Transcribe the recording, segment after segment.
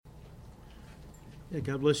Yeah,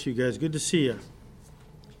 God bless you guys. Good to see you.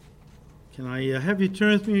 Can I have you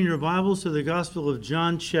turn with me in your Bibles to the Gospel of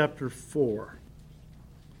John chapter 4?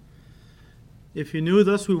 If you're new with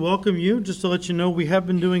us, we welcome you. Just to let you know, we have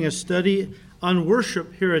been doing a study on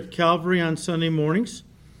worship here at Calvary on Sunday mornings.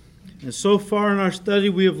 And so far in our study,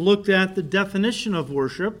 we have looked at the definition of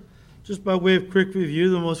worship. Just by way of quick review,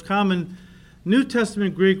 the most common New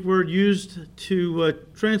Testament Greek word used to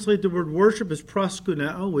translate the word worship is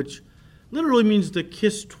proskuneo, which literally means to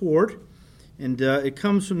kiss toward. And it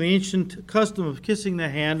comes from the ancient custom of kissing the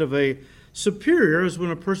hand of a superior, as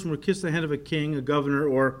when a person would kiss the hand of a king, a governor,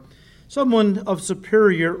 or someone of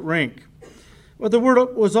superior rank. But the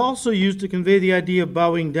word was also used to convey the idea of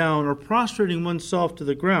bowing down or prostrating oneself to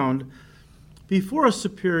the ground before a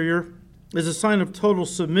superior as a sign of total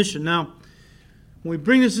submission. Now, when we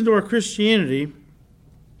bring this into our Christianity,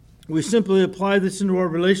 we simply apply this into our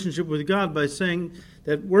relationship with God by saying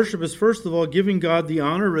that worship is, first of all, giving God the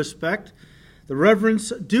honor, respect, the reverence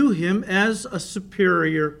due Him as a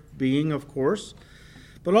superior being, of course.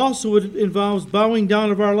 But also it involves bowing down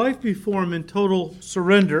of our life before Him in total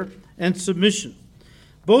surrender and submission.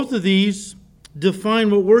 Both of these define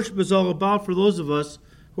what worship is all about for those of us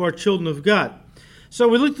who are children of God. So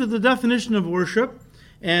we looked at the definition of worship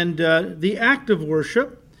and the act of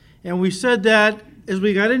worship, and we said that as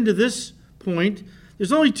we got into this point,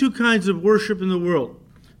 there's only two kinds of worship in the world: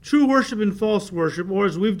 true worship and false worship, or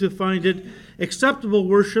as we've defined it, acceptable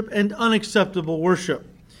worship and unacceptable worship.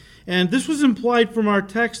 And this was implied from our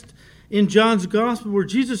text in John's Gospel, where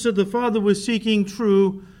Jesus said the Father was seeking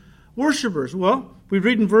true worshipers. Well, we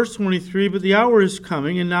read in verse 23, "But the hour is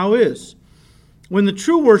coming, and now is, when the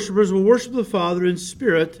true worshipers will worship the Father in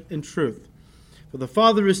spirit and truth. For the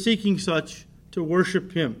Father is seeking such to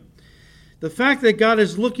worship Him." The fact that God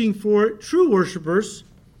is looking for true worshipers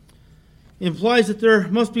implies that there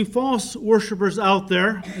must be false worshipers out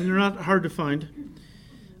there, and they're not hard to find.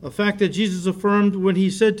 A fact that Jesus affirmed when He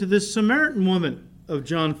said to this Samaritan woman of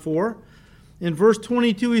John 4, in verse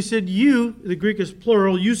 22, He said, "You," the Greek is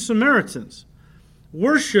plural, "you Samaritans,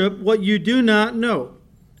 worship what you do not know.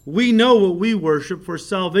 We know what we worship, for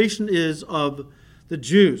salvation is of the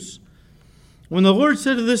Jews." When the Lord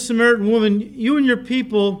said to this Samaritan woman, "You and your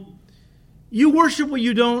people, you worship what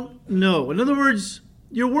you don't know." In other words,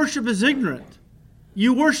 your worship is ignorant.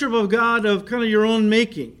 You worship a God of kind of your own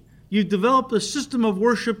making. You've developed a system of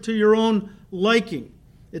worship to your own liking.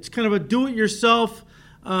 It's kind of a do-it-yourself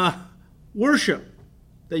worship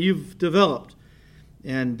that you've developed.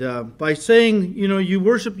 And by saying, you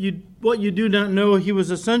worship what you do not know, He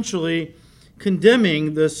was essentially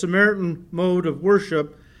condemning the Samaritan mode of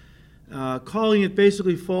worship, calling it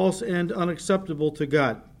basically false and unacceptable to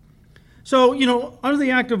God. So, under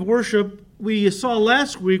the act of worship, we saw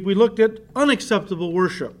last week, we looked at unacceptable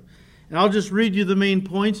worship. And I'll just read you the main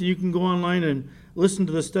points, and you can go online and listen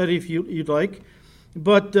to the study if you'd like.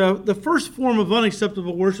 But the first form of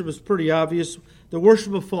unacceptable worship is pretty obvious: the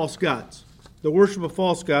worship of false gods. The worship of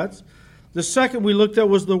false gods. The second we looked at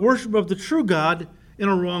was the worship of the true God in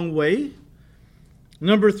a wrong way.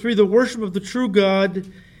 Number 3, the worship of the true God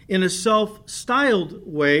in a self-styled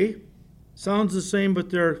way. Sounds the same,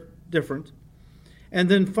 but they're different. And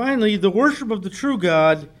then finally, the worship of the true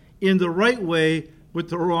God in the right way with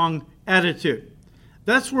the wrong attitude.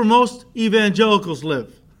 That's where most evangelicals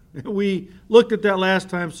live. We looked at that last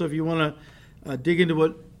time, so if you want to dig into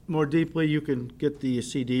it more deeply, you can get the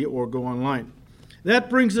CD or go online. That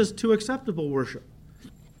brings us to acceptable worship.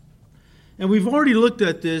 And we've already looked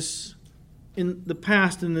at this in the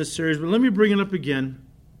past in this series, but let me bring it up again.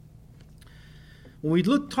 When we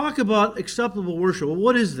talk about acceptable worship, well,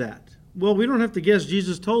 what is that? Well, we don't have to guess.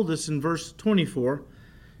 Jesus told us in verse 24.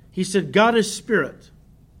 He said, "God is spirit,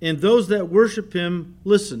 and those that worship Him,"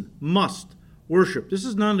 listen, "must worship." This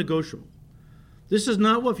is non-negotiable. This is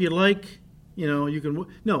not what if you like, you can.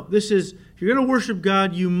 No, this is, if you're going to worship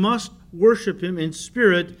God, you must worship Him in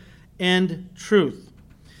spirit and truth.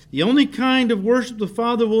 The only kind of worship the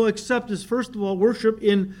Father will accept is, first of all, worship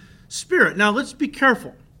in spirit. Now, let's be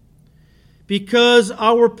careful, because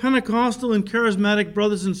our Pentecostal and charismatic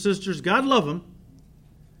brothers and sisters, God love them,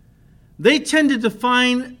 they tend to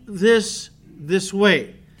define this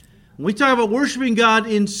way. When we talk about worshiping God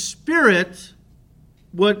in spirit,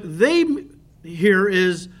 what they hear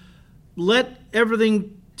is, let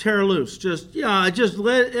everything tear loose. Just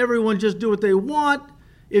let everyone just do what they want.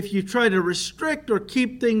 If you try to restrict or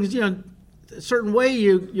keep things, a certain way,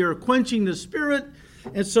 you're quenching the spirit.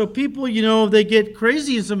 And so people, they get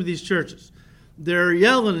crazy in some of these churches. They're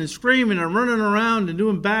yelling and screaming and running around and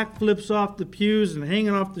doing backflips off the pews and hanging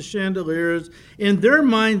off the chandeliers. In their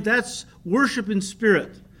mind, that's worship in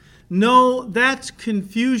spirit. No, that's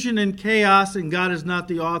confusion and chaos, and God is not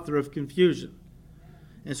the author of confusion.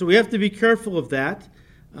 And so we have to be careful of that.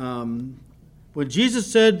 When Jesus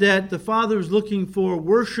said that the Father is looking for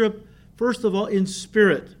worship, first of all, in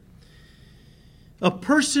spirit. A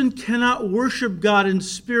person cannot worship God in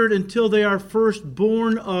spirit until they are first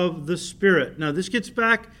born of the Spirit. Now, this gets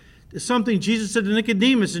back to something Jesus said to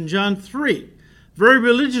Nicodemus in John 3. Very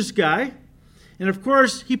religious guy. And of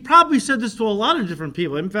course, he probably said this to a lot of different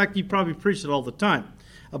people. In fact, he probably preached it all the time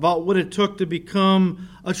about what it took to become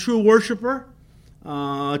a true worshiper,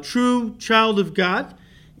 a true child of God.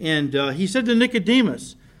 And he said to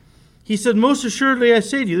Nicodemus, he said, most assuredly I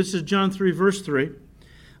say to you, this is John 3, verse 3,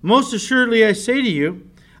 most assuredly I say to you,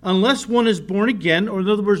 unless one is born again, or in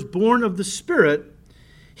other words, born of the Spirit,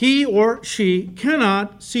 he or she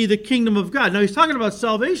cannot see the kingdom of God. Now he's talking about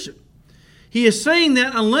salvation. He is saying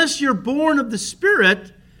that unless you're born of the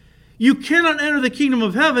Spirit, you cannot enter the kingdom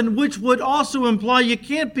of heaven, which would also imply you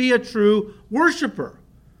can't be a true worshiper.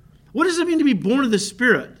 What does it mean to be born of the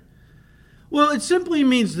Spirit? Well, it simply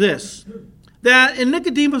means this, that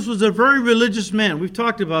Nicodemus was a very religious man. We've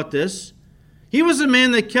talked about this. He was a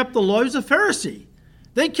man that kept the law. He was a Pharisee.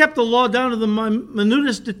 They kept the law down to the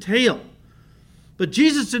minutest detail. But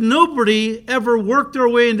Jesus said nobody ever worked their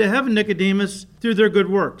way into heaven, Nicodemus, through their good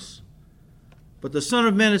works. But the Son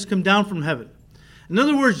of Man has come down from heaven. In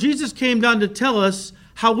other words, Jesus came down to tell us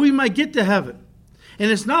how we might get to heaven. And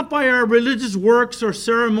it's not by our religious works or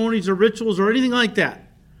ceremonies or rituals or anything like that.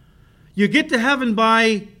 You get to heaven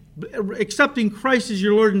by accepting Christ as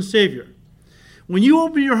your Lord and Savior. When you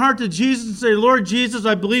open your heart to Jesus and say, Lord Jesus,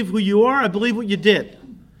 I believe who you are, I believe what you did.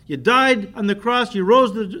 You died on the cross, you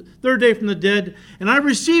rose the third day from the dead, and I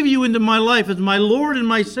receive you into my life as my Lord and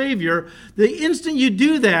my Savior. The instant you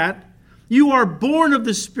do that, you are born of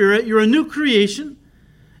the Spirit, you're a new creation.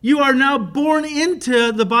 You are now born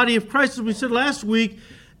into the body of Christ. As we said last week,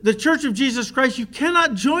 the Church of Jesus Christ, you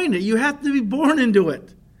cannot join it. You have to be born into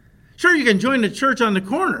it. Sure, you can join the church on the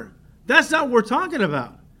corner. That's not what we're talking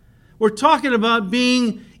about. We're talking about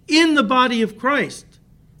being in the body of Christ.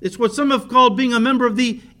 It's what some have called being a member of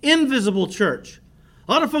the invisible church.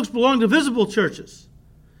 A lot of folks belong to visible churches.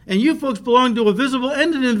 And you folks belong to a visible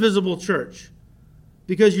and an invisible church.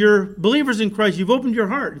 Because you're believers in Christ, you've opened your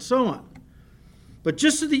heart, and so on. But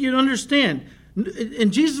just so that you understand,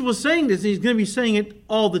 and Jesus was saying this, and he's going to be saying it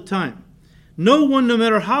all the time. No one, no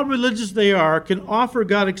matter how religious they are, can offer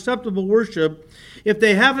God acceptable worship if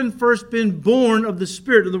they haven't first been born of the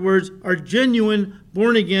Spirit. In other words, are genuine,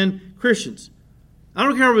 born-again Christians. I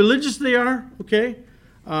don't care how religious they are, okay?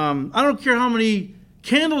 I don't care how many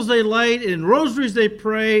candles they light and rosaries they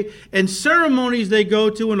pray and ceremonies they go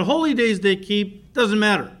to and holy days they keep. Doesn't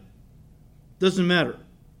matter. Doesn't matter.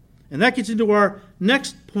 And that gets into our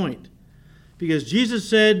next point. Because Jesus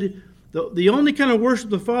said the only kind of worship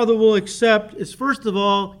the Father will accept is, first of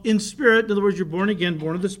all, in spirit. In other words, you're born again,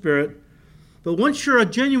 born of the Spirit. But once you're a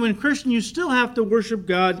genuine Christian, you still have to worship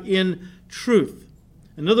God in truth.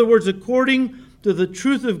 In other words, according to the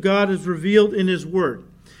truth of God as revealed in His Word.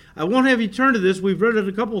 I won't have you turn to this. We've read it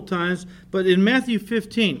a couple of times. But in Matthew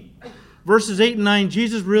 15, verses 8 and 9,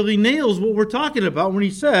 Jesus really nails what we're talking about when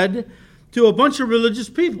He said to a bunch of religious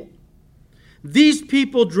people, "These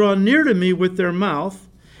people draw near to me with their mouth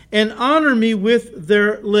and honor me with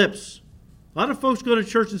their lips." A lot of folks go to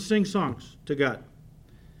church and sing songs to God,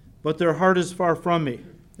 but their heart is far from me.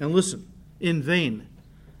 And listen, in vain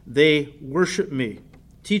they worship me,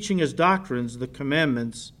 teaching as doctrines the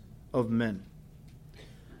commandments of men.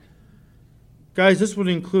 Guys, this would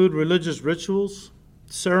include religious rituals,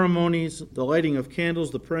 ceremonies, the lighting of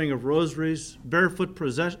candles, the praying of rosaries, barefoot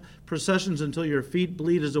processions until your feet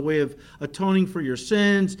bleed as a way of atoning for your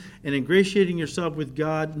sins and ingratiating yourself with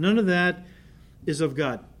God. None of that is of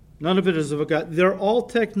God. None of it is of God. They're all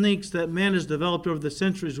techniques that man has developed over the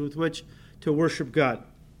centuries with which to worship God.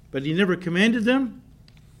 But He never commanded them,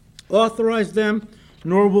 authorized them,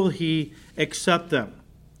 nor will He accept them.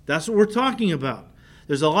 That's what we're talking about.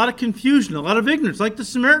 There's a lot of confusion, a lot of ignorance, like the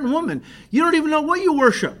Samaritan woman. You don't even know what you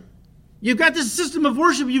worship. You've got this system of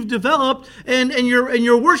worship you've developed, and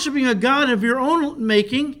you're worshiping a God of your own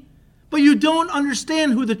making, but you don't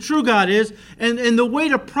understand who the true God is and the way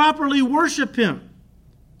to properly worship Him.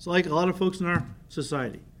 It's like a lot of folks in our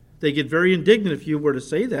society. They get very indignant if you were to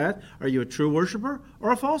say that. Are you a true worshiper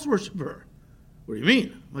or a false worshiper? What do you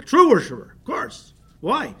mean? I'm a true worshiper, of course.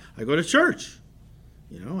 Why? I go to church.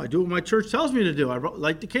 You know, I do what my church tells me to do. I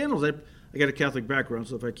light the candles. I got a Catholic background,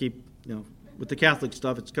 so if I keep, with the Catholic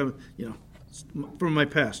stuff, it's coming, from my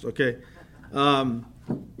past, okay? But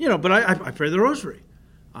I pray the rosary.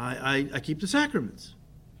 I keep the sacraments.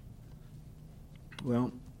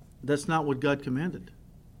 Well, that's not what God commanded.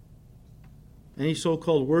 Any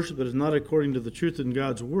so-called worship that is not according to the truth in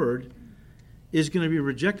God's word is going to be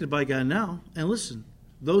rejected by God now. And listen,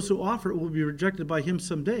 those who offer it will be rejected by him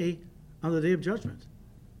someday on the day of judgment.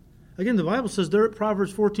 Again, the Bible says there at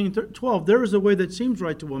Proverbs 14:12, there is a way that seems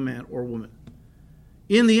right to a man or woman.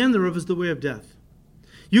 In the end thereof is the way of death.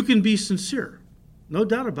 You can be sincere, no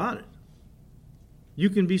doubt about it. You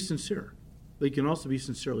can be sincere, but you can also be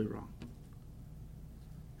sincerely wrong.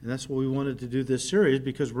 And that's why we wanted to do this series,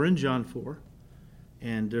 because we're in John 4,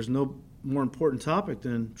 and there's no more important topic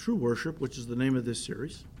than true worship, which is the name of this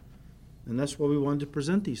series. And that's why we wanted to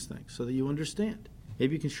present these things, so that you understand.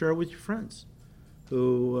 Maybe you can share it with your friends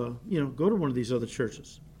who go to one of these other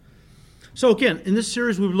churches. So again, in this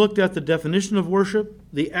series we've looked at the definition of worship,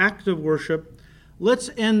 the act of worship. Let's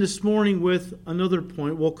end this morning with another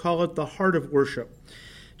point. We'll call it the heart of worship.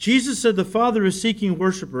 Jesus said the Father is seeking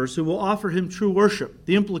worshipers who will offer him true worship.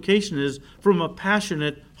 The implication is from a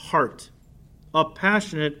passionate heart. A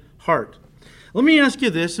passionate heart. Let me ask you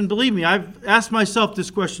this, and believe me, I've asked myself this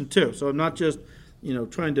question too, so I'm not just,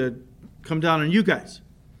 trying to come down on you guys.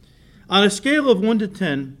 On a scale of 1 to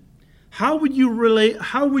 10, how would you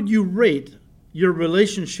rate your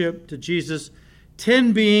relationship to Jesus?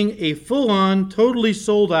 10 being a full-on, totally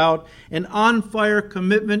sold out, and on-fire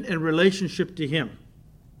commitment and relationship to him.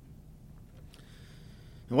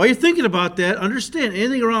 And while you're thinking about that, understand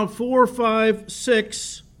anything around 4, 5,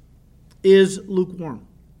 6 is lukewarm.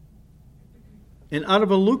 And out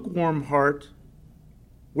of a lukewarm heart,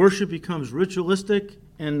 worship becomes ritualistic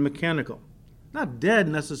and mechanical. Not dead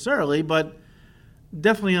necessarily, but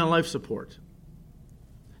definitely on life support.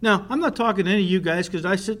 Now, I'm not talking to any of you guys because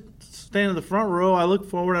I stand in the front row, I look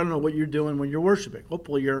forward, I don't know what you're doing when you're worshiping.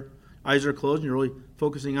 Hopefully your eyes are closed and you're really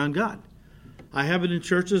focusing on God. I have it in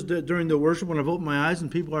churches during the worship when I've opened my eyes and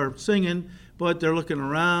people are singing, but they're looking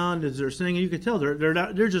around as they're singing. You can tell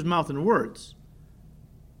they're just mouthing words.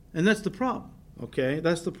 And that's the problem, okay?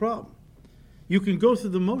 That's the problem. You can go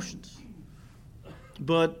through the motions,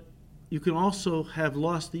 but you can also have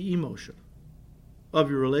lost the emotion of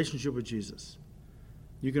your relationship with Jesus.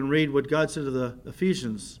 You can read what God said to the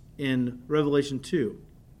Ephesians in Revelation 2,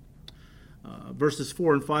 verses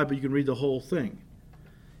 4 and 5, but you can read the whole thing.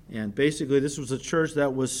 And basically, this was a church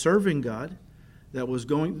that was serving God, that was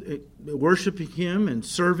worshiping him and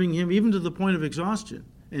serving him, even to the point of exhaustion.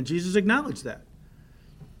 And Jesus acknowledged that.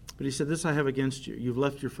 But he said, this I have against you. You've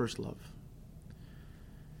left your first love.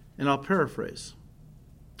 And I'll paraphrase.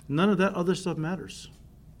 None of that other stuff matters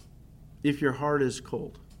if your heart is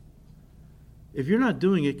cold. If you're not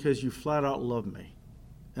doing it because you flat out love me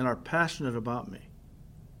and are passionate about me,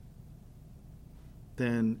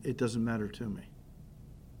 then it doesn't matter to me.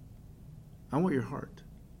 I want your heart.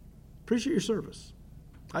 Appreciate your service.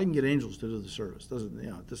 I can get angels to do the service.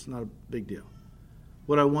 That's not a big deal.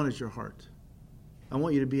 What I want is your heart. I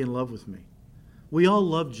want you to be in love with me. We all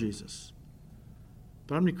love Jesus.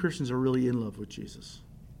 But how many Christians are really in love with Jesus?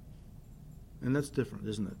 And that's different,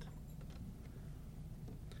 isn't it?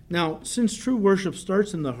 Now, since true worship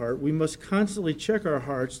starts in the heart, we must constantly check our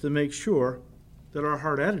hearts to make sure that our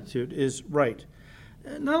heart attitude is right.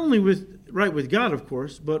 Not only right with God, of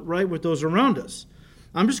course, but right with those around us.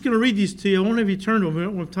 I'm just going to read these to you. I won't have you turn to them. We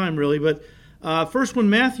don't have time, really. But first one,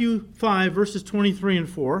 Matthew 5, verses 23 and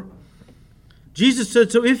 4. Jesus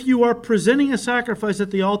said, so if you are presenting a sacrifice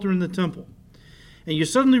at the altar in the temple, and you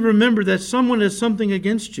suddenly remember that someone has something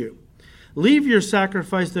against you, leave your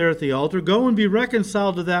sacrifice there at the altar, go and be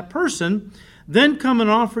reconciled to that person, then come and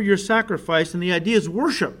offer your sacrifice. And the idea is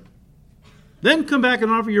worship. Then come back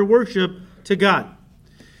and offer your worship to God.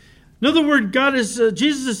 In other words,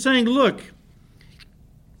 Jesus is saying, look,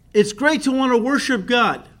 it's great to want to worship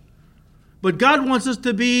God, but God wants us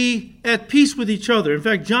to be at peace with each other. In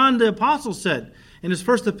fact, John the Apostle said in his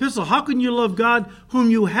first epistle, how can you love God whom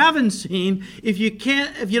you haven't seen if you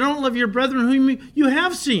don't love your brethren whom you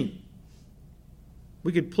have seen?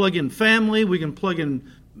 We could plug in family, we can plug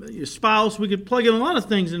in your spouse, we could plug in a lot of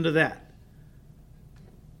things into that.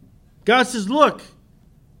 God says, look,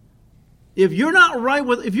 if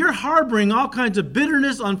you're harboring all kinds of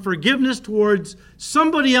bitterness, unforgiveness towards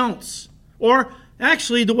somebody else, or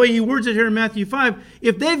actually the way he words it here in Matthew 5,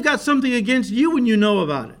 if they've got something against you and you know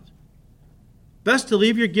about it, best to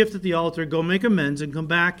leave your gift at the altar, go make amends, and come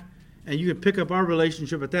back, and you can pick up our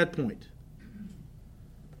relationship at that point.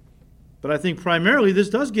 But I think primarily this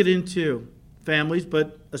does get into families,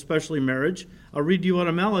 but especially marriage. I'll read you out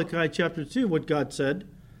of Malachi chapter 2 what God said,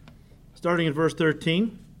 starting in verse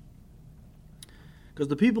 13. Because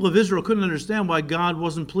the people of Israel couldn't understand why God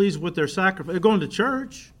wasn't pleased with their sacrifice. They're going to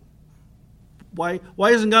church. Why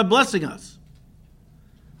isn't God blessing us?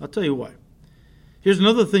 I'll tell you why. Here's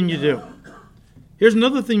another thing you do.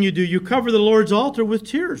 You cover the Lord's altar with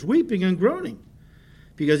tears, weeping and groaning,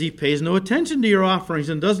 because he pays no attention to your offerings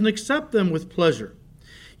and doesn't accept them with pleasure.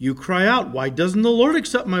 You cry out, why doesn't the Lord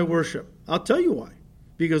accept my worship? I'll tell you why.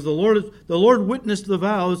 Because the Lord witnessed the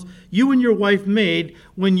vows you and your wife made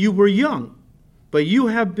when you were young. But you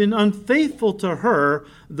have been unfaithful to her,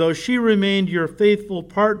 though she remained your faithful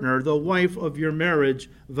partner, the wife of your marriage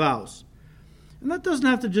vows. And that doesn't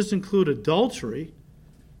have to just include adultery.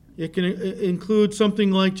 It can include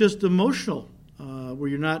something like just emotional, where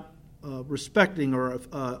you're not respecting or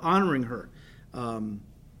honoring her.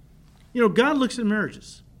 God looks at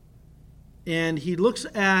marriages, and he looks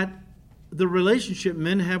at the relationship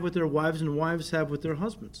men have with their wives and wives have with their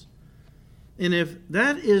husbands. And if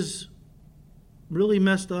that is really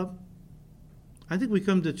messed up, I think we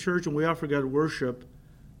come to church and we offer God worship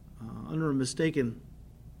under a mistaken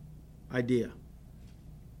idea.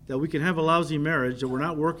 That we can have a lousy marriage that we're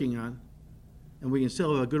not working on, and we can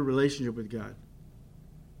still have a good relationship with God.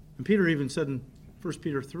 And Peter even said in 1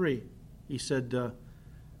 Peter 3, he said,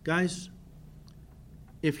 guys,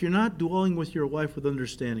 if you're not dwelling with your wife with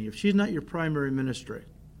understanding, if she's not your primary ministry,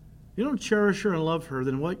 you don't cherish her and love her,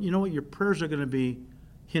 then your prayers are going to be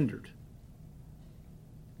hindered.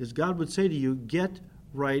 Because God would say to you, get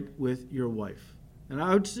right with your wife. And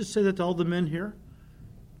I would just say that to all the men here.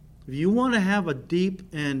 If you want to have a deep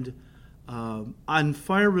and on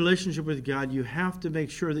fire relationship with God, you have to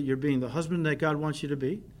make sure that you're being the husband that God wants you to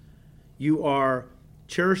be. You are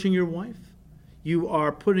cherishing your wife. You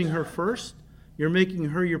are putting her first. You're making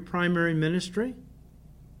her your primary ministry.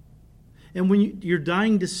 And when you're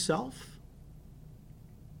dying to self.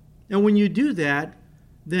 And when you do that,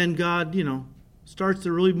 then God, starts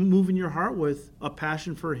to really move in your heart with a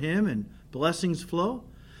passion for him and blessings flow.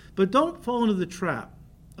 But don't fall into the trap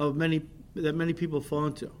that many people fall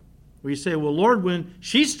into, where you say, well, Lord, when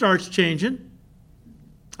she starts changing,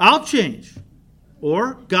 I'll change.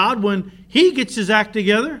 Or, God, when he gets his act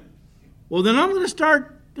together, well, then I'm going to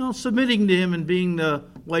start submitting to him and being the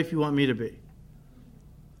wife you want me to be.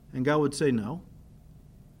 And God would say, no.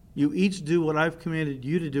 You each do what I've commanded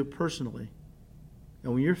you to do personally.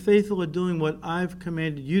 And when you're faithful at doing what I've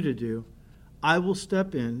commanded you to do, I will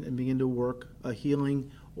step in and begin to work a healing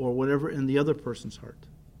or whatever in the other person's heart.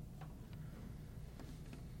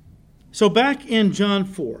 So back in John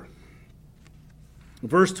 4,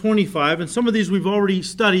 verse 25, and some of these we've already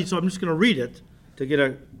studied, so I'm just going to read it to get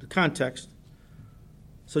the context.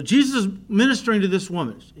 So Jesus is ministering to this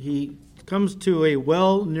woman. He comes to a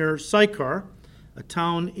well near Sychar, a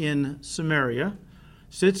town in Samaria,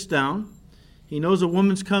 sits down. He knows a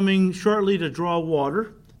woman's coming shortly to draw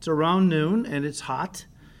water. It's around noon, and it's hot,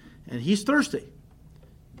 and he's thirsty.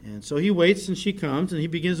 And so he waits, and she comes, and he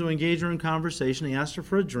begins to engage her in conversation. He asks her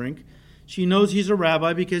for a drink. She knows he's a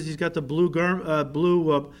rabbi because he's got the blue thing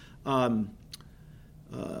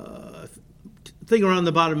around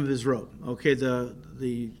the bottom of his robe. Okay,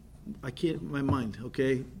 I can't, my mind,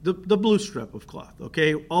 okay? The blue strip of cloth,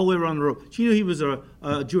 okay? All the way around the robe. She knew he was a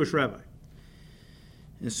Jewish rabbi.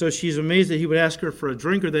 And so she's amazed that he would ask her for a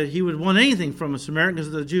drink or that he would want anything from a Samaritan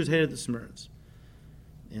because the Jews hated the Samaritans.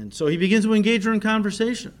 And so he begins to engage her in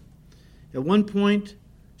conversation. At one point,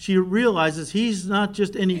 she realizes he's not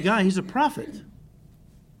just any guy, he's a prophet.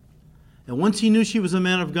 And once he knew she was a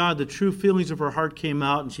man of God, the true feelings of her heart came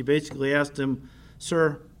out, and she basically asked him,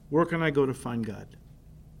 sir, where can I go to find God?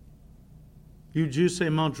 You Jews say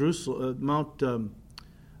Mount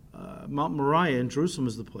Moriah in Jerusalem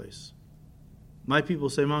is the place. My people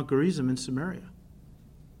say Mount Gerizim in Samaria.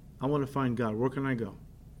 I want to find God. Where can I go?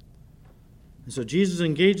 And so Jesus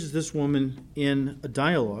engages this woman in a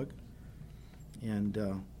dialogue.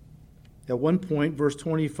 And at one point, verse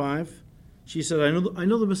 25, she said, I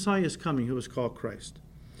know the Messiah is coming, who is called Christ.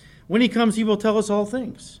 When he comes, he will tell us all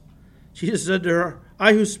things. Jesus said to her,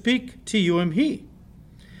 I who speak to you am he.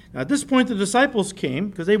 Now, at this point, the disciples came,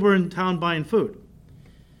 because they were in town buying food.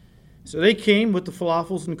 So they came with the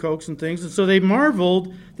falafels and cokes and things, and so they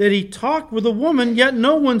marveled that he talked with a woman, yet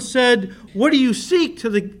no one said, what do you seek, to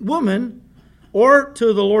the woman or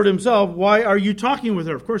to the Lord himself? Why are you talking with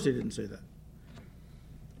her? Of course they didn't say that.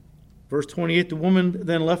 Verse 28, the woman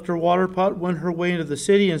then left her water pot, went her way into the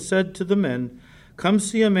city, and said to the men, come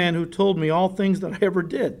see a man who told me all things that I ever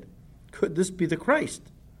did. Could this be the Christ?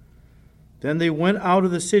 Then they went out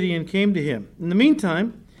of the city and came to him. In the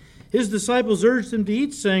meantime, his disciples urged him to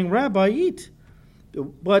eat, saying, Rabbi, eat.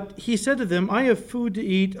 But he said to them, I have food to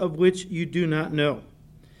eat of which you do not know.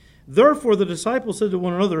 Therefore the disciples said to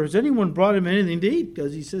one another, has anyone brought him anything to eat?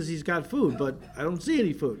 Because he says he's got food, but I don't see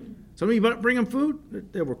any food. Some of you bring them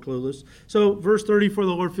food? They were clueless. So verse 34,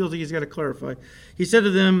 the Lord feels like he's got to clarify. He said to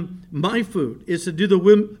them, my food is to do the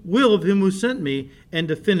will of him who sent me and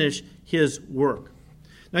to finish his work.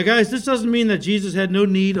 Now, guys, this doesn't mean that Jesus had no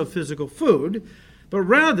need of physical food, but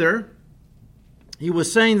rather he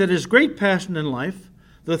was saying that his great passion in life,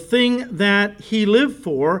 the thing that he lived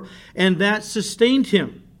for and that sustained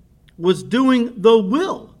him, was doing the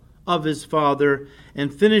will of his Father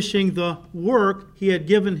and finishing the work he had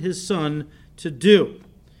given his Son to do.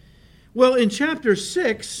 Well, in chapter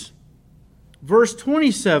 6, verse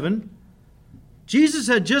 27, Jesus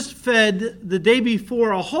had just fed the day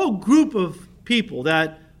before a whole group of people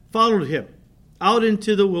that followed him out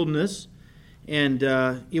into the wilderness. And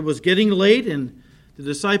it was getting late, and the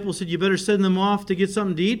disciples said, you better send them off to get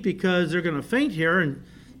something to eat because they're going to faint here. And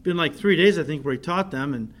it's been like 3 days, I think, where he taught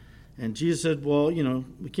them. And Jesus said, well,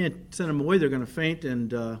 we can't send them away. They're going to faint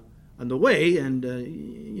and on the way, and,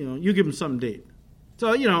 you give them something to eat.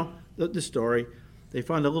 So, the story. They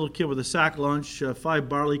found a little kid with a sack lunch, 5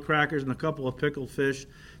 barley crackers and a couple of pickled fish.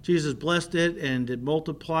 Jesus blessed it, and it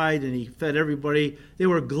multiplied, and he fed everybody. They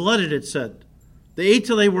were glutted, it said. They ate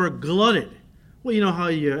till they were glutted. Well, you know how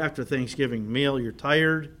after Thanksgiving meal, you're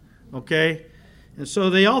tired, okay? And so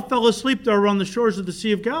they all fell asleep there around the shores of the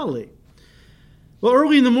Sea of Galilee. Well,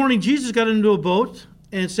 early in the morning, Jesus got into a boat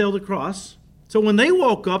and sailed across. So when they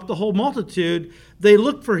woke up, the whole multitude, they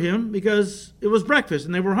looked for him because it was breakfast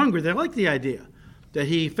and they were hungry. They liked the idea that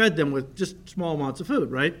he fed them with just small amounts of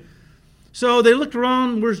food, right? So they looked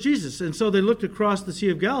around, where's Jesus? And so they looked across the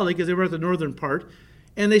Sea of Galilee because they were at the northern part,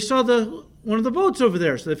 and they saw one of the boats over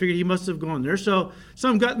there. So they figured he must have gone there. So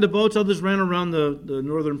some got in the boats, others ran around the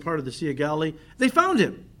northern part of the Sea of Galilee. They found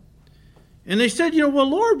him. And they said, well,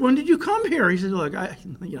 Lord, when did you come here? He said, look,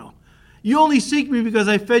 you only seek me because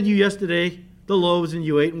I fed you yesterday the loaves and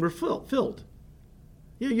you ate and were filled.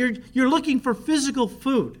 You're looking for physical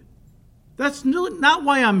food. That's not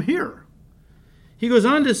why I'm here. He goes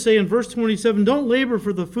on to say in verse 27, don't labor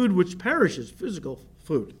for the food which perishes, physical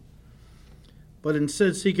food, but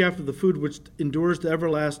instead seek after the food which endures to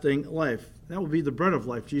everlasting life. That will be the bread of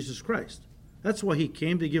life, Jesus Christ. That's why he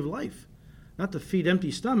came, to give life, not to feed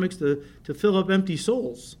empty stomachs, to fill up empty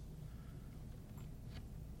souls.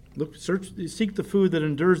 Seek the food that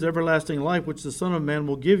endures to everlasting life, which the Son of Man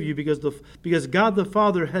will give you, because God the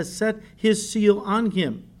Father has set his seal on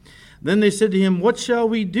him. Then they said to him, what shall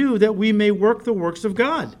we do that we may work the works of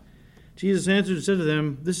God? Jesus answered and said to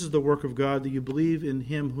them, this is the work of God, that you believe in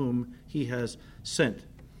him whom he has sent.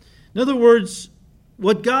 In other words, you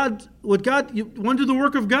want to do the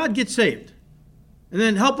work of God, get saved. And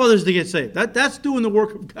then help others to get saved. That's doing the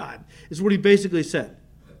work of God, is what he basically said.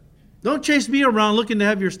 Don't chase me around looking to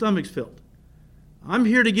have your stomachs filled. I'm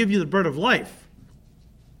here to give you the bread of life,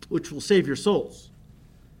 which will save your souls.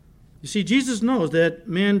 You see, Jesus knows that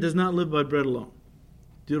man does not live by bread alone.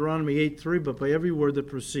 Deuteronomy 8:3, but by every word that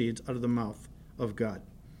proceeds out of the mouth of God.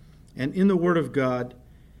 And in the word of God,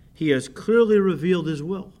 he has clearly revealed his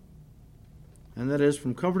will. And that is,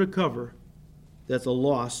 from cover to cover, that the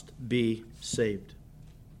lost be saved.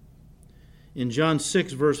 In John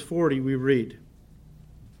 6, verse 40, we read,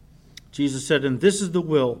 Jesus said, and this is the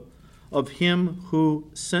will of him who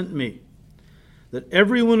sent me, that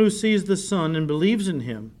everyone who sees the Son and believes in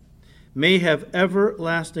him may have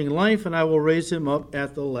everlasting life, and I will raise him up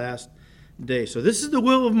at the last day. So this is the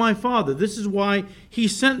will of my Father. This is why he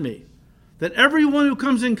sent me, that everyone who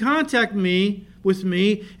comes in contact with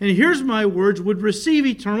me and hears my words would receive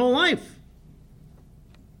eternal life.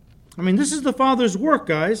 I mean, this is the Father's work,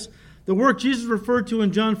 guys. The work Jesus referred to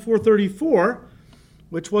in John 4:34,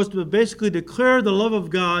 which was to basically declare the love of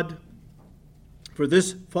God for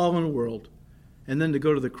this fallen world, and then to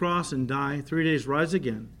go to the cross and die, 3 days rise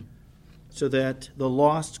again, so that the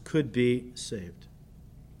lost could be saved.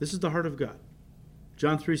 This is the heart of God.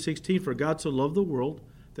 John 3:16, for God so loved the world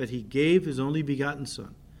that he gave his only begotten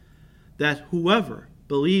Son, that whoever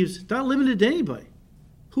believes, not limited to anybody,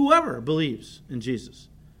 whoever believes in Jesus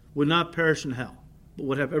would not perish in hell, but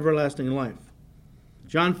would have everlasting life.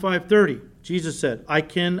 John 5:30, Jesus said, I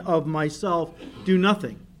can of myself do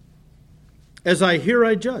nothing. As I hear,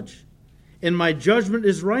 I judge, and my judgment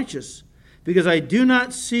is righteous, because I do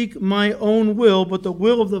not seek my own will, but the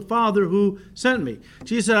will of the Father who sent me.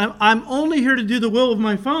 Jesus said, I'm only here to do the will of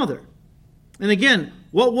my Father. And again,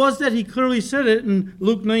 what was that? He clearly said it in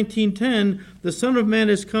Luke 19:10, the Son of Man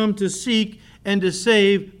has come to seek and to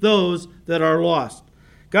save those that are lost.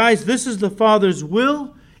 Guys, this is the Father's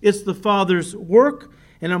will, it's the Father's work,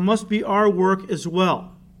 and it must be our work as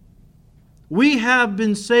well. We have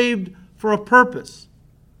been saved for a purpose.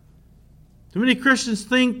 Too many Christians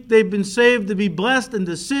think they've been saved to be blessed and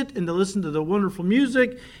to sit and to listen to the wonderful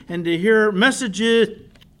music and to hear messages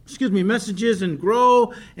and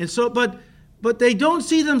grow. And so, but they don't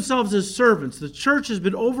see themselves as servants. The church has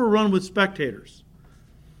been overrun with spectators.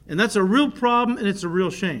 And that's a real problem, and it's a real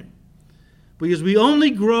shame. Because we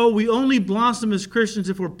only grow, we only blossom as Christians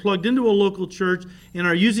if we're plugged into a local church and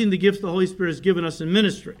are using the gifts the Holy Spirit has given us in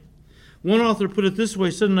ministry. One author put it this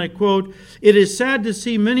way, said, and I quote, "It is sad to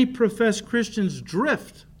see many professed Christians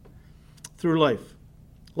drift through life,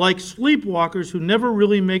 like sleepwalkers who never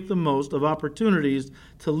really make the most of opportunities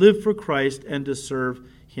to live for Christ and to serve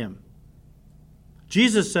Him."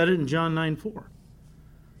 Jesus said it in John 9:4.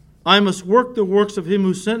 "I must work the works of Him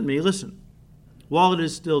who sent me," listen, "while it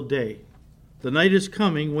is still day. The night is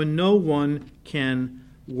coming when no one can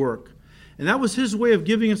work." And that was His way of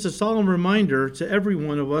giving us a solemn reminder to every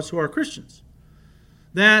one of us who are Christians,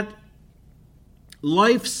 that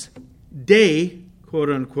life's day, quote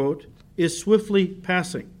unquote, is swiftly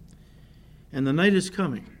passing. And the night is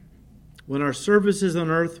coming when our services on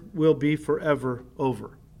earth will be forever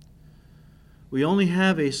over. We only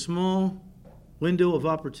have a small window of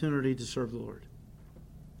opportunity to serve the Lord.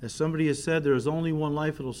 As somebody has said, there is only one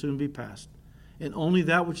life, it will soon be past. And only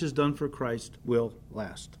that which is done for Christ will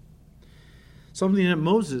last. Something that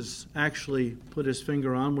Moses actually put his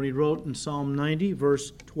finger on when he wrote in Psalm 90,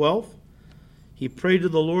 verse 12. He prayed to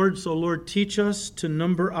the Lord, "So Lord, teach us to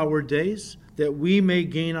number our days, that we may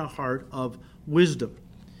gain a heart of wisdom."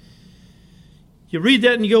 You read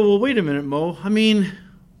that and you go, well, wait a minute, Mo. I mean,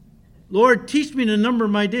 Lord, teach me to number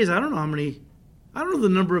my days. I don't know the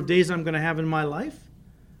number of days I'm going to have in my life.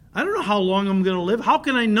 I don't know how long I'm going to live. How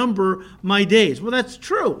can I number my days? Well, that's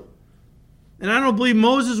true. And I don't believe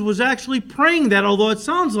Moses was actually praying that, although it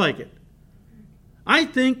sounds like it. I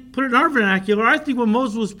think, put it in our vernacular, I think what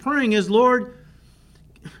Moses was praying is, Lord,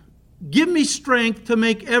 give me strength to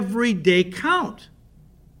make every day count.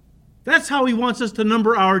 That's how He wants us to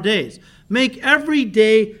number our days. Make every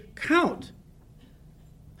day count.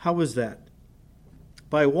 How is that?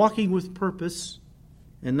 By walking with purpose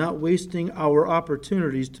and not wasting our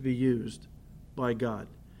opportunities to be used by God.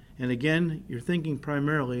 And again, you're thinking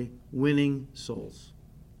primarily winning souls.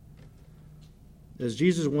 As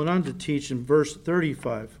Jesus went on to teach in verse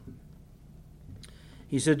 35,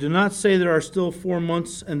 He said, "Do not say there are still 4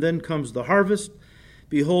 months and then comes the harvest.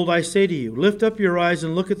 Behold, I say to you, lift up your eyes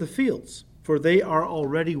and look at the fields, for they are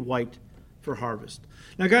already white for harvest."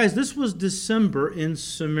 Now, guys, this was December in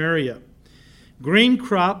Samaria. Grain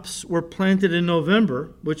crops were planted in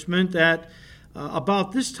November, which meant that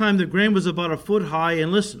about this time the grain was about a foot high,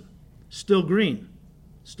 and listen, still green.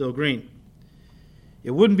 Still green.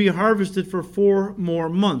 It wouldn't be harvested for 4 more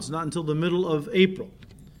months, not until the middle of April.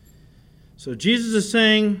 So Jesus is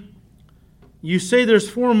saying, you say there's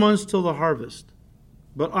 4 months till the harvest,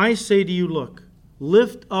 but I say to you, look,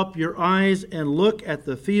 lift up your eyes and look at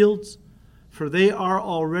the fields, for they are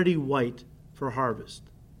already white for harvest.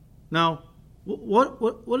 Now, what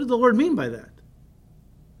did the Lord mean by that?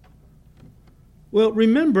 Well,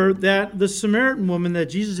 remember that the Samaritan woman that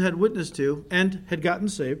Jesus had witnessed to and had gotten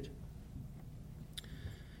saved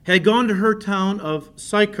had gone to her town of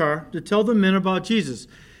Sychar to tell the men about Jesus.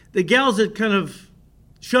 The gals had kind of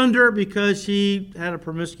shunned her because she had a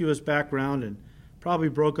promiscuous background and probably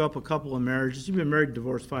broke up a couple of marriages. She'd been married and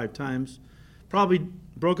divorced 5 times. Probably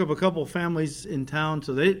broke up a couple of families in town,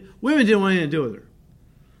 so women didn't want anything to do with her.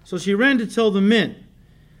 So she ran to tell the men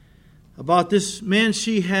about this man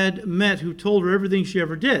she had met who told her everything she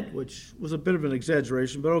ever did, which was a bit of an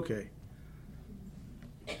exaggeration, but okay.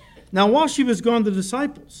 Now, while she was gone, the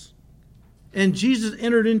disciples and Jesus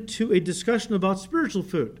entered into a discussion about spiritual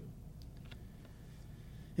food.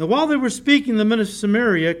 And while they were speaking, the men of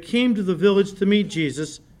Samaria came to the village to meet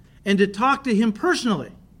Jesus and to talk to Him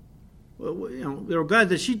personally. Well, they were glad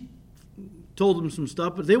that she told them some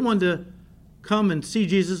stuff, but they wanted to come and see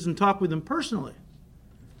Jesus and talk with Him personally.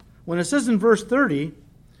 When it says in verse 30,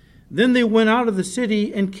 then they went out of the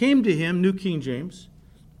city and came to Him, New King James.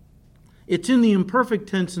 It's in the imperfect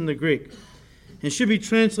tense in the Greek. And should be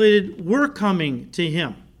translated, we're coming to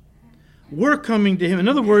Him. We're coming to Him. In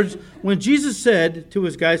other words, when Jesus said to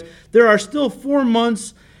His guys, there are still 4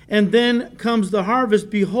 months and then comes the harvest,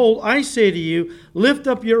 behold, I say to you, lift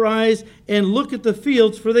up your eyes and look at the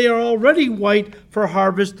fields, for they are already white for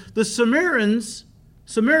harvest. The Samaritans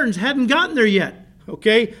hadn't gotten there yet,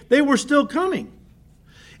 okay? They were still coming.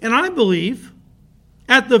 And I believe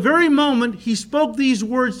at the very moment He spoke these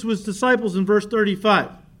words to His disciples in verse 35.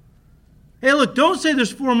 Hey, look, don't say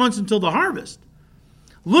there's 4 months until the harvest.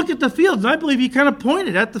 Look at the fields. And I believe He kind of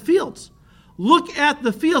pointed at the fields. look at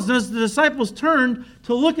the fields. And as the disciples turned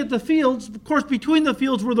to look at the fields, of course, between the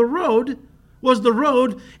fields was the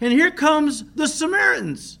road, and here comes the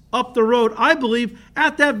Samaritans up the road, I believe,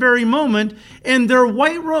 at that very moment, and their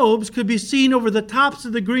white robes could be seen over the tops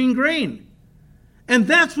of the green grain. And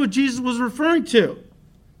that's what Jesus was referring to.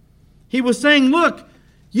 He was saying, look,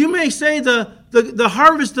 you may say the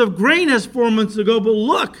harvest of grain has 4 months ago, but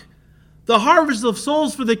look, the harvest of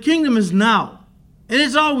souls for the kingdom is now. And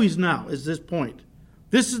it's always now, is this point.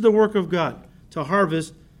 This is the work of God, to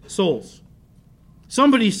harvest souls.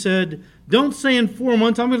 Somebody said, don't say in 4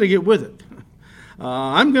 months, I'm going to get with it.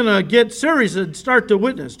 I'm going to get serious and start to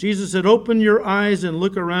witness. Jesus said, open your eyes and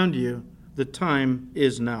look around you. The time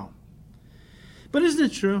is now. But isn't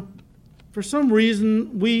it true? For some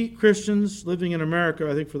reason, we Christians living in America,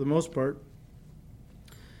 I think for the most part,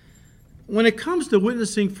 when it comes to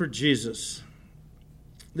witnessing for Jesus,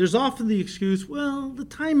 there's often the excuse, well, the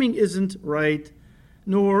timing isn't right,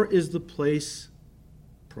 nor is the place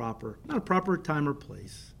proper. Not a proper time or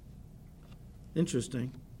place.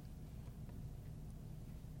 Interesting.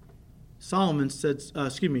 Solomon said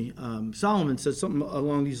something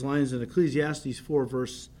along these lines in Ecclesiastes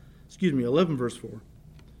 11 verse 4.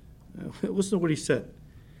 Listen to what he said.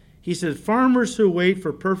 He said, farmers who wait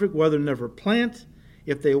for perfect weather never plant.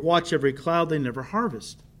 If they watch every cloud, they never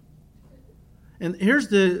harvest. And here's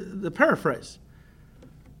the paraphrase.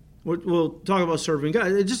 We'll talk about serving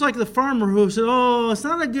God. It's just like the farmer who said, oh, it's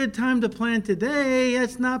not a good time to plant today.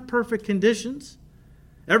 It's not perfect conditions.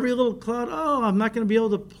 Every little cloud, oh, I'm not going to be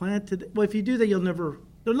able to plant today. Well, if you do that,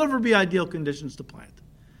 there'll never be ideal conditions to plant.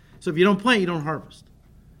 So if you don't plant, you don't harvest.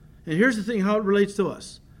 And here's the thing, how it relates to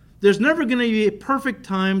us. There's never going to be a perfect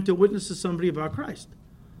time to witness to somebody about Christ.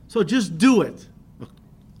 So just do it.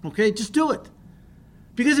 Okay, just do it.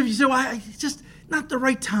 Because if you say, well, it's just not the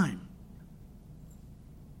right time.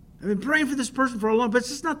 I've been praying for this person for a long time, but it's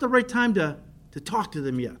just not the right time to talk to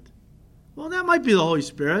them yet. Well, that might be the Holy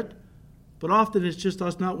Spirit, but often it's just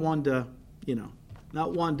us not wanting to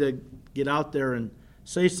get out there and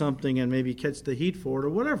say something and maybe catch the heat for it or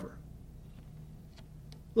whatever.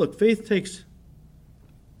 Look,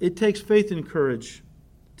 it takes faith and courage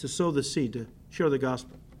to sow the seed, to share the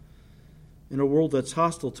gospel in a world that's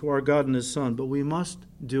hostile to our God and His Son, but we must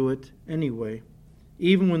do it anyway,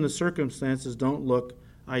 even when the circumstances don't look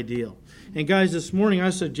ideal. And guys, this morning I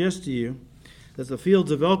suggest to you that the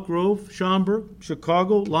fields of Elk Grove, Schaumburg,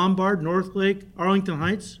 Chicago, Lombard, Northlake, Arlington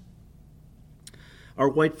Heights are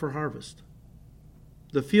white for harvest.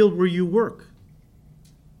 The field where you work,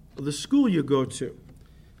 the school you go to,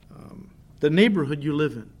 the neighborhood you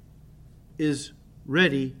live in is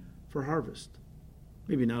ready for harvest.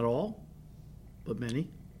 Maybe not all, but many,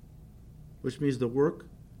 which means the work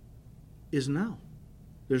is now.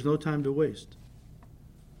 There's no time to waste.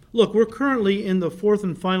 Look, we're currently in the fourth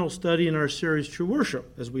and final study in our series, True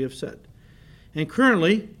Worship, as we have said. And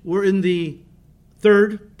currently, we're in the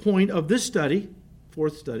third point of this study,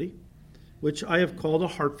 fourth study, which I have called a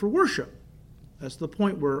heart for worship. That's the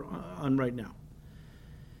point we're on right now.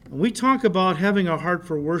 When we talk about having a heart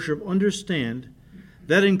for worship, understand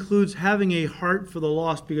that includes having a heart for the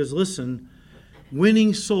lost, because listen,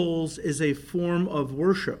 winning souls is a form of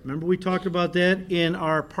worship. Remember we talked about that in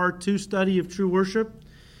our part 2 study of True Worship?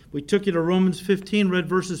 We took you to Romans 15, read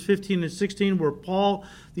verses 15 and 16, where Paul,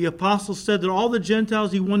 the apostle, said that all the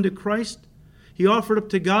Gentiles he won to Christ, he offered up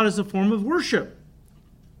to God as a form of worship.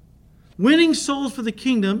 Winning souls for the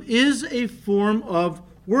kingdom is a form of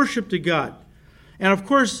worship to God. And of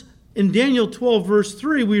course, in Daniel 12, verse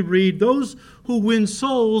 3, we read, those who win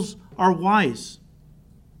souls are wise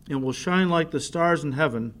and will shine like the stars in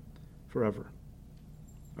heaven forever.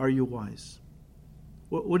 Are you wise?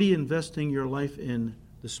 What are you investing your life in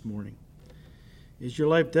this morning? Is your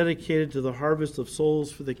life dedicated to the harvest of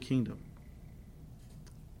souls for the kingdom?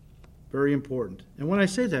 Very important. And when I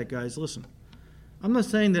say that, guys, listen. I'm not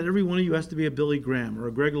saying that every one of you has to be a Billy Graham or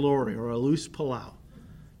a Greg Laurie or a Luis Palau.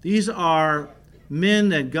 These are men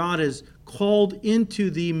that God has called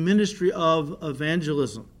into the ministry of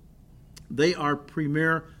evangelism. They are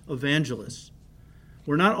premier evangelists.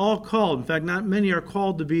 We're not all called. In fact, not many are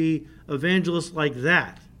called to be evangelists like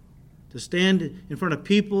that, to stand in front of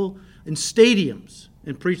people in stadiums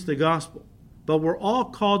and preach the gospel. But we're all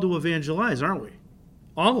called to evangelize, aren't we?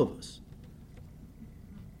 All of us.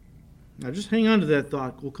 Now just hang on to that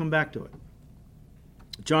thought. We'll come back to it.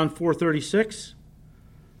 John 4:36.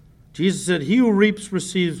 Jesus said, he who reaps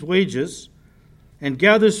receives wages and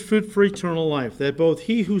gathers fruit for eternal life, that both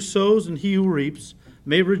he who sows and he who reaps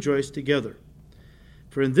may rejoice together.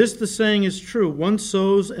 For in this the saying is true, one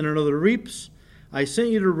sows and another reaps. I sent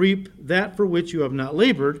you to reap that for which you have not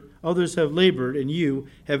labored. Others have labored, and you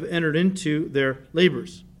have entered into their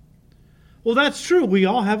labors. Well, that's true. We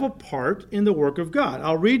all have a part in the work of God.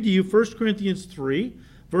 I'll read to you 1 Corinthians 3,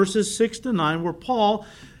 verses 6 to 9, where Paul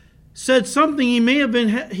said something. He may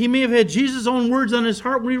have had Jesus' own words on his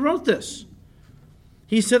heart when he wrote this.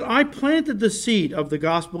 He said, I planted the seed of the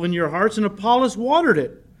gospel in your hearts, and Apollos watered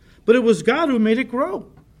it. But it was God who made it grow.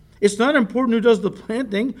 It's not important who does the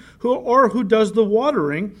planting or who does the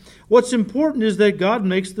watering. What's important is that God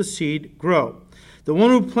makes the seed grow. The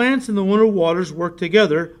one who plants and the one who waters work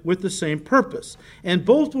together with the same purpose. And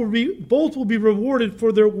both will be rewarded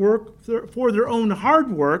for their work, for their own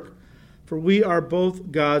hard work, for we are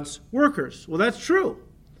both God's workers. Well, that's true.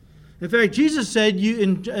 In fact, Jesus said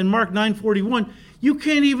in Mark 9:41, you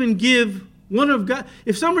can't even give one of God.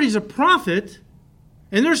 If somebody's a prophet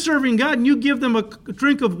and they're serving God and you give them a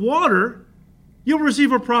drink of water, you'll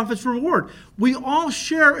receive a prophet's reward. We all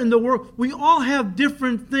share in the work. We all have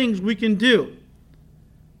different things we can do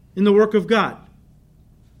in the work of God.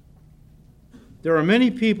 There are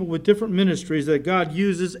many people with different ministries that God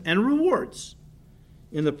uses and rewards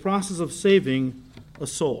in the process of saving a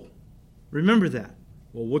soul. Remember that.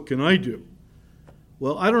 Well, what can I do?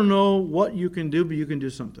 Well, I don't know what you can do, but you can do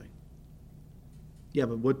something. Yeah,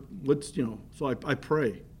 but what's, so I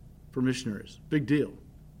pray for missionaries. Big deal.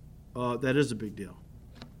 That is a big deal.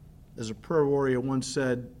 As a prayer warrior once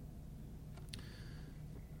said,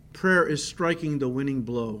 prayer is striking the winning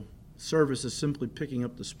blow. Service is simply picking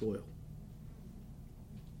up the spoil.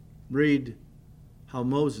 Read how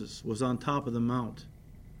Moses was on top of the mount,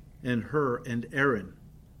 and Hur and Aaron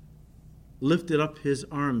lifted up his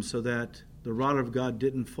arms so that the rod of God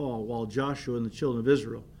didn't fall, while Joshua and the children of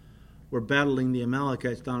Israel were battling the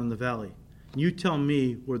Amalekites down in the valley. You tell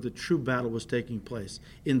me where the true battle was taking place.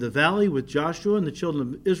 In the valley with Joshua and the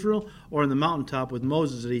children of Israel, or in the mountaintop with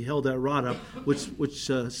Moses that he held that rod up, which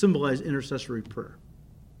symbolized intercessory prayer.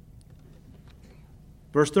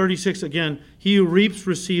 Verse 36 again, he who reaps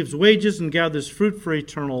receives wages and gathers fruit for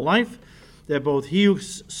eternal life, that both he who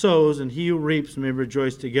sows and he who reaps may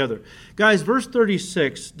rejoice together. Guys, verse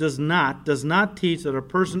 36 does not teach that a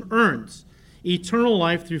person earns eternal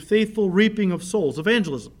life through faithful reaping of souls,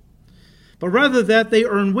 evangelism, but rather that they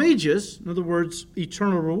earn wages, in other words,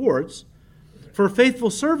 eternal rewards, for faithful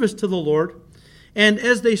service to the Lord, and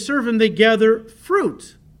as they serve him, they gather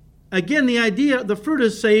fruit. Again, the idea, the fruit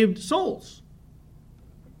is saved souls,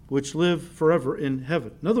 which live forever in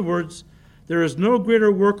heaven. In other words, there is no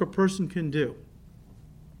greater work a person can do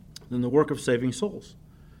than the work of saving souls,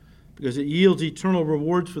 because it yields eternal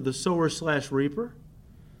rewards for the sower/reaper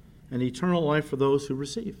and eternal life for those who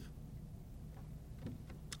receive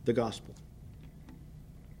the gospel.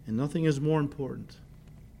 And nothing is more important.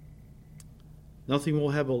 Nothing will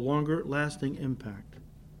have a longer lasting impact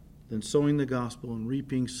than sowing the gospel and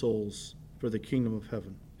reaping souls for the kingdom of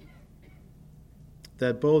heaven.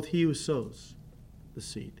 That both he who sows the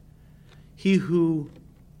seed, he who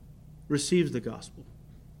receives the gospel,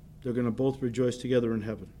 they're going to both rejoice together in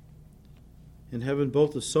heaven. In heaven,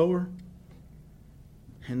 both the sower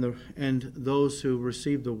and those who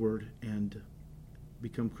receive the word and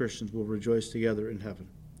become Christians will rejoice together in heaven.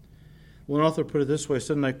 One author put it this way,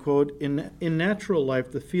 said, and I quote, in natural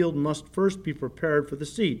life, the field must first be prepared for the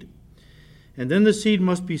seed, and then the seed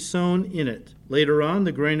must be sown in it. Later on,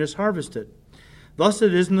 the grain is harvested. Thus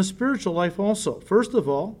it is in the spiritual life also. First of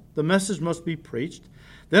all, the message must be preached,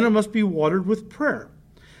 then it must be watered with prayer.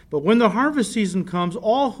 But when the harvest season comes,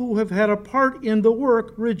 all who have had a part in the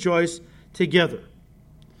work rejoice together.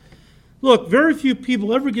 Look, very few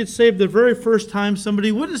people ever get saved the very first time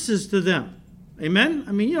somebody witnesses to them. Amen?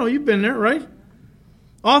 I mean, you've been there, right?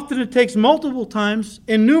 Often it takes multiple times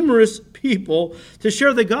and numerous people to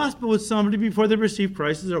share the gospel with somebody before they receive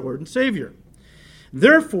Christ as their Lord and Savior.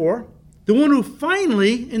 Therefore, the one who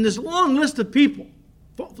finally, in this long list of people,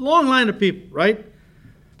 long line of people, right?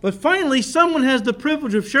 But finally, someone has the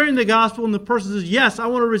privilege of sharing the gospel and the person says, yes, I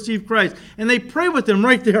want to receive Christ. And they pray with them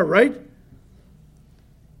right there, right?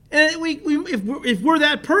 And if we're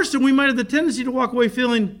that person, we might have the tendency to walk away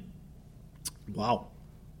feeling, wow,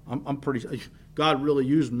 God really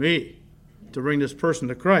used me to bring this person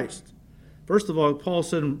to Christ. First of all, Paul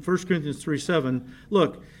said in 1 Corinthians 3:7,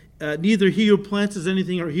 look, neither he who plants is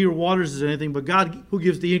anything or he who waters is anything, but God who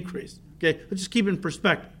gives the increase. Okay, let's just keep it in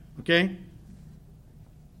perspective, okay?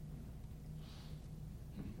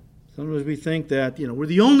 Sometimes we think that, we're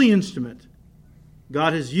the only instrument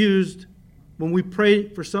God has used when we pray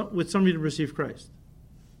with somebody to receive Christ.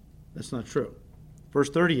 That's not true. Verse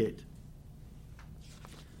 38.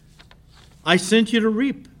 I sent you to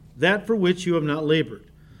reap that for which you have not labored.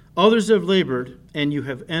 Others have labored, and you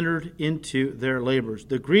have entered into their labors.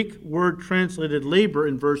 The Greek word translated labor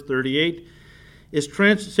in verse 38 is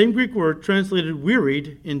same Greek word translated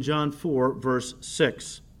wearied in John 4, verse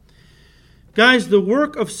 6. Guys, the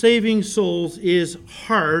work of saving souls is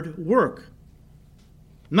hard work.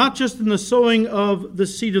 Not just in the sowing of the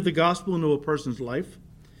seed of the gospel into a person's life,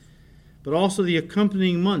 but also the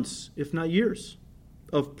accompanying months, if not years,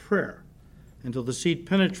 of prayer until the seed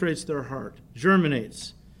penetrates their heart,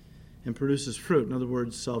 germinates, and produces fruit. In other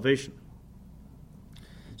words, salvation.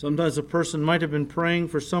 Sometimes a person might have been praying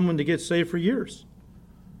for someone to get saved for years.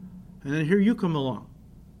 And then here you come along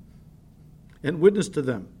and witness to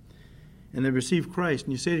them. And they receive Christ.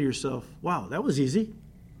 And you say to yourself, wow, that was easy.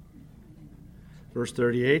 Verse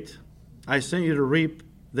 38, I sent you to reap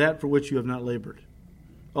that for which you have not labored.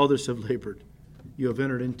 Others have labored. You have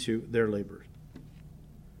entered into their labor.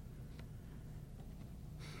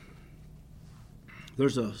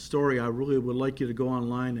 There's a story I really would like you to go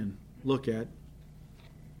online and look at.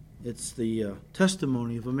 It's the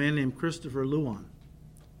testimony of a man named Christopher Luan.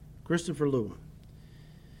 Christopher Luan.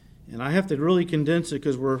 And I have to really condense it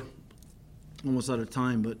because we're almost out of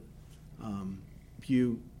time, but if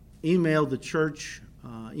you email the church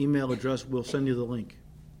email address, we'll send you the link.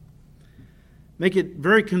 Make it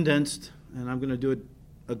very condensed, and I'm going to do it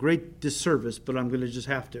a great disservice, but I'm going to just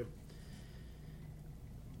have to.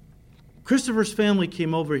 Christopher's family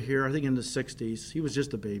came over here, I think in the 60s. He was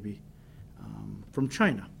just a baby, from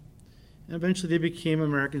China. And eventually they became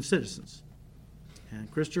American citizens. And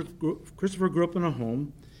Christopher grew up in a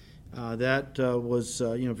home that was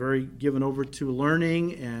very given over to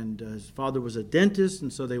learning, and his father was a dentist,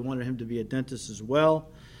 and so they wanted him to be a dentist as well.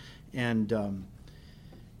 And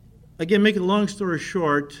again, make a long story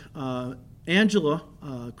short, Angela,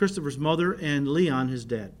 Christopher's mother, and Leon, his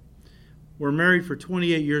dad, were married for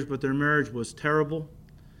 28 years, but their marriage was terrible,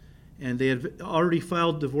 and they had already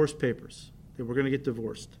filed divorce papers. They were going to get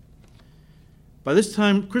divorced. By this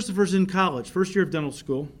time, Christopher's in college, first year of dental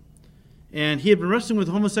school, and he had been wrestling with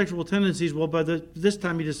homosexual tendencies. Well, by this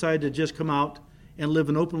time, he decided to just come out and live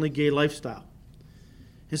an openly gay lifestyle.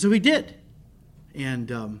 And so he did.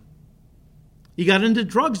 And he got into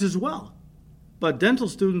drugs as well. But dental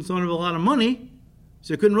students don't have a lot of money,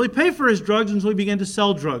 so he couldn't really pay for his drugs, and so he began to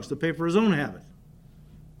sell drugs to pay for his own habit.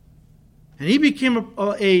 And he became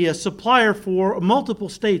a supplier for multiple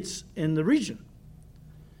states in the region.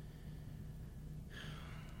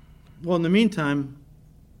 Well, in the meantime,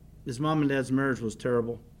 his mom and dad's marriage was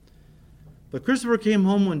terrible. But Christopher came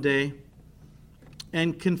home one day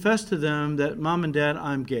and confessed to them that, Mom and Dad,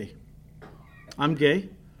 I'm gay. I'm gay.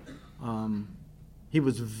 He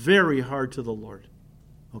was very hard to the Lord.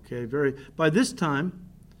 Okay, by this time,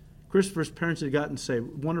 Christopher's parents had gotten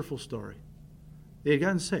saved. Wonderful story. They had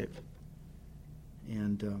gotten saved.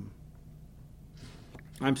 And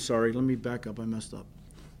I'm sorry, let me back up. I messed up.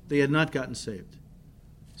 They had not gotten saved.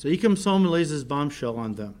 So he comes home and lays his bombshell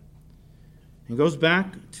on them and goes back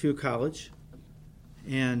to college.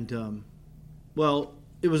 And,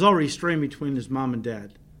 it was already strained between his mom and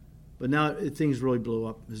dad. But now things really blew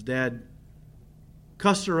up. His dad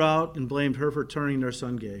cussed her out and blamed her for turning their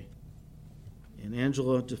son gay. And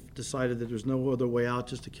Angela decided that there was no other way out,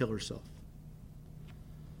 just to kill herself.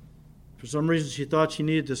 For some reason, she thought she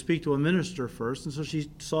needed to speak to a minister first, and so she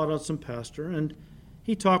sought out some pastor, and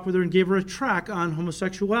he talked with her and gave her a tract on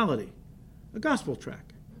homosexuality, a gospel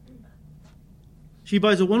tract. She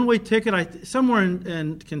buys a one-way ticket somewhere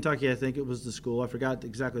in Kentucky, I think it was the school. I forgot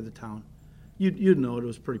exactly the town. You'd know it. It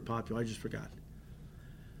was pretty popular. I just forgot.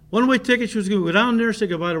 One-way ticket. She was going to go down there, say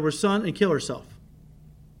goodbye to her son, and kill herself.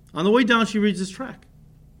 On the way down, she reads this tract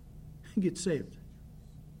and gets saved.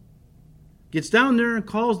 Gets down there and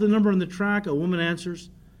calls the number on the tract. A woman answers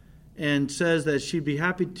and says that she'd be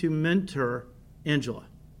happy to mentor Angela.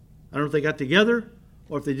 I don't know if they got together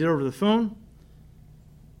or if they did over the phone,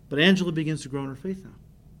 but Angela begins to grow in her faith now.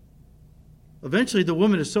 Eventually, the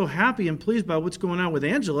woman is so happy and pleased by what's going on with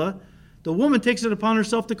Angela, the woman takes it upon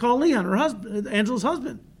herself to call Leon, her husband, Angela's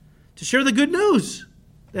husband, to share the good news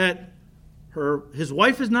that his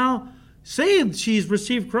wife is now saved. She's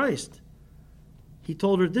received Christ. He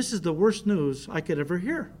told her, this is the worst news I could ever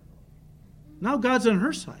hear. Now God's on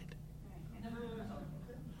her side.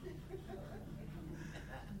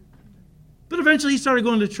 But eventually he started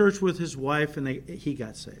going to church with his wife, and he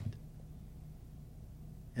got saved.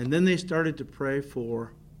 And then they started to pray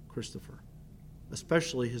for Christopher,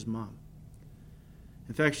 especially his mom.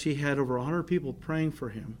 In fact, she had over 100 people praying for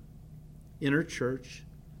him in her church.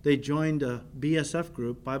 They joined a BSF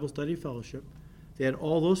group, Bible Study Fellowship. They had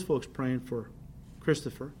all those folks praying for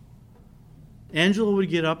Christopher. Angela would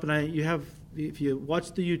get up, and you have if you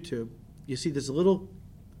watch the YouTube, you see this little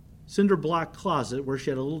cinder block closet where she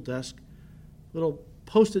had a little desk, little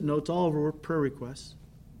Post-it notes all over her prayer requests.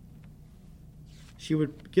 She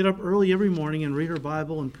would get up early every morning and read her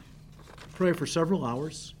Bible and pray for several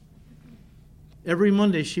hours. Every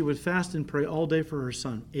Monday she would fast and pray all day for her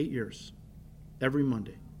son, 8 years, every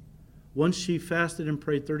Monday. Once she fasted and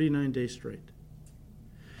prayed 39 days straight.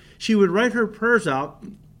 She would write her prayers out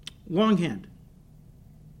longhand.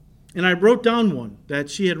 And I wrote down one that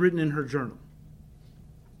she had written in her journal.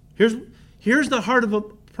 Here's the heart of a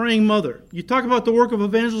praying mother. You talk about the work of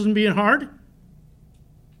evangelism being hard?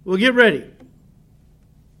 Well, get ready.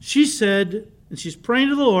 She said, and she's praying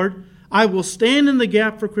to the Lord, I will stand in the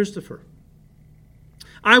gap for Christopher.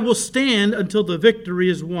 I will stand until the victory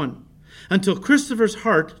is won, until Christopher's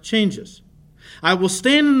heart changes. I will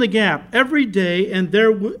stand in the gap every day, and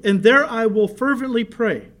there I will fervently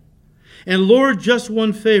pray. And Lord, just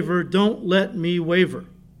one favor, don't let me waver.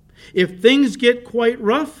 If things get quite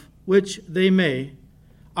rough, which they may,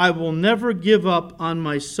 I will never give up on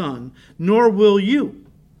my son, nor will you.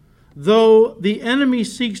 Though the enemy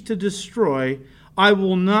seeks to destroy, I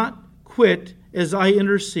will not quit as I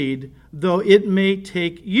intercede, though it may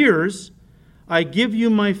take years. I give you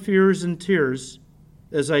my fears and tears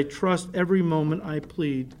as I trust every moment I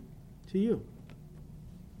plead to you.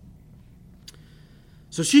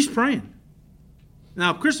 So she's praying.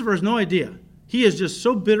 Now, Christopher has no idea. He is just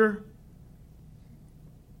so bitter.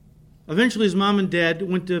 Eventually, his mom and dad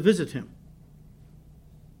went to visit him.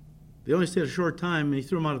 They only stayed a short time, and he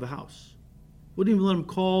threw him out of the house. Wouldn't even let him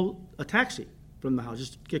call a taxi from the house,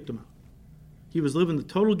 just kicked him out. He was living the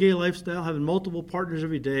total gay lifestyle, having multiple partners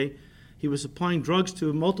every day. He was supplying drugs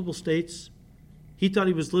to multiple states. He thought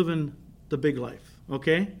he was living the big life,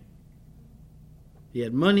 okay? He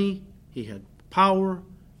had money, he had power,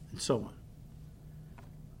 and so on.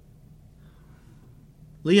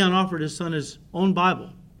 Leon offered his son his own Bible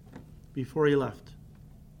before he left.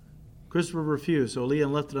 Christopher refused, so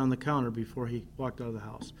Leon left it on the counter before he walked out of the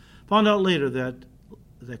house. Found out later that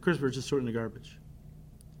Christopher just threw it in the garbage.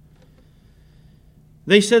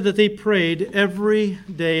 They said that they prayed every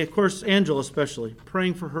day, of course, Angela especially,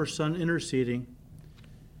 praying for her son, interceding.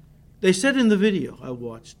 They said in the video I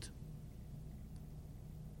watched,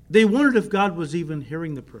 they wondered if God was even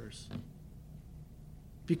hearing the prayers.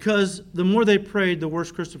 Because the more they prayed, the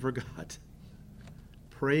worse Christopher got.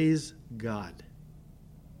 Praise God.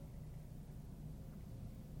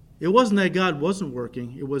 It wasn't that God wasn't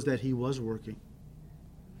working, it was that he was working.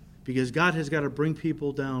 Because God has got to bring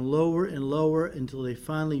people down lower and lower until they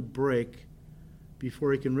finally break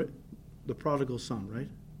before he can, the prodigal son, right?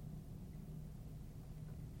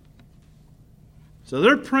 So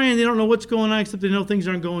they're praying, they don't know what's going on, except they know things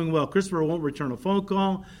aren't going well. Christopher won't return a phone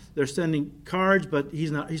call. They're sending cards, but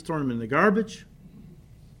he's throwing them in the garbage.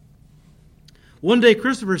 One day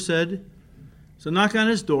Christopher said, so knock on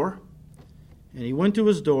his door. And he went to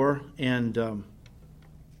his door, and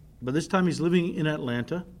by this time he's living in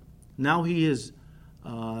Atlanta. Now he is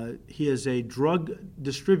a drug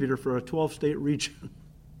distributor for a 12-state region.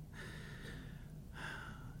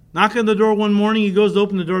 Knock on the door one morning, he goes to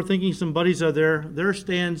open the door thinking some buddies are there. There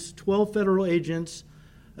stands 12 federal agents,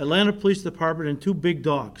 Atlanta Police Department, and 2 big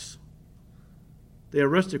dogs. They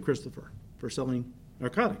arrested Christopher for selling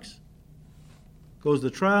narcotics. Goes to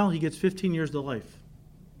trial, he gets 15 years to life.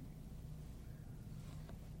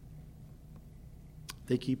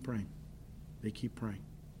 They keep praying. They keep praying.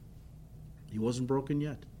 He wasn't broken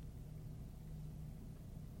yet.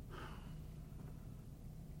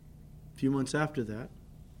 A few months after that,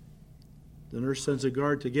 the nurse sends a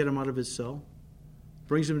guard to get him out of his cell,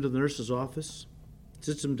 brings him to the nurse's office,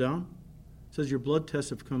 sits him down, says, your blood tests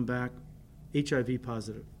have come back HIV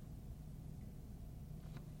positive.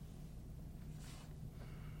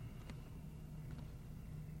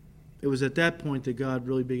 It was at that point that God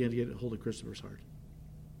really began to get a hold of Christopher's heart.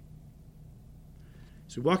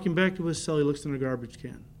 So walking back to his cell, he looks in a garbage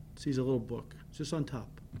can, sees a little book. It's just on top.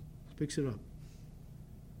 Picks it up.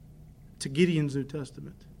 It's a Gideon's New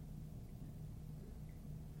Testament.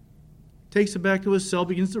 Takes it back to his cell,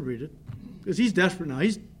 begins to read it. Because he's desperate now.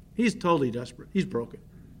 He's totally desperate. He's broken.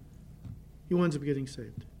 He winds up getting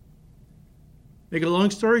saved. Make a long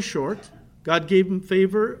story short, God gave him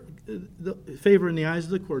favor in the eyes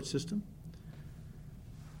of the court system.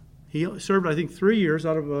 He served, I think, 3 years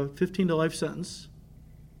out of a 15 to life sentence.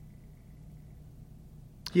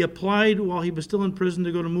 He applied while he was still in prison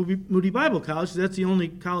to go to Moody Bible College. That's the only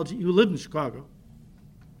college. He lived in Chicago.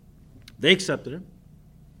 They accepted him.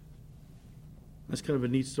 That's kind of a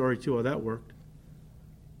neat story, too, how that worked.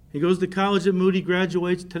 He goes to college at Moody,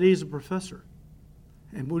 graduates. Today he's a professor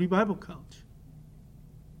at Moody Bible College.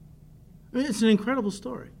 I mean, it's an incredible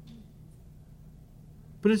story.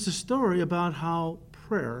 But it's a story about how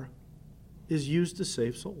prayer is used to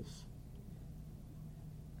save souls.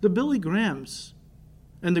 The Billy Grahams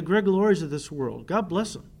and the Greg Laurie's of this world, God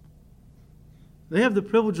bless them. They have the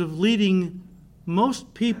privilege of leading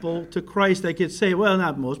most people to Christ that get saved. Well,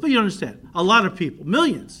 not most, but you understand. A lot of people,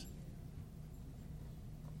 millions.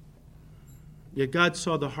 Yet God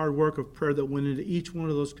saw the hard work of prayer that went into each one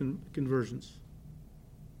of those conversions.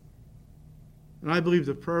 And I believe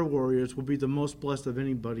the prayer warriors will be the most blessed of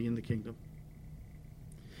anybody in the kingdom.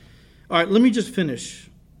 All right, let me just finish.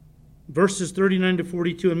 Verses 39 to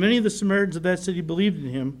 42. And many of the Samaritans of that city believed in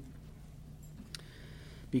him.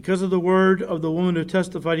 Because of the word of the woman who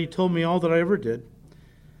testified, he told me all that I ever did.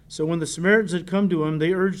 So when the Samaritans had come to him,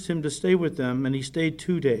 they urged him to stay with them, and he stayed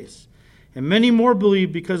 2 days. And many more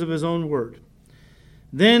believed because of his own word.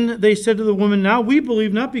 Then they said to the woman, now we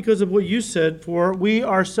believe not because of what you said, for we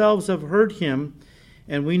ourselves have heard him,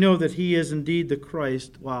 and we know that he is indeed the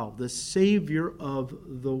Christ, wow, the Savior of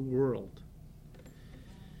the world.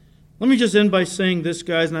 Let me just end by saying this,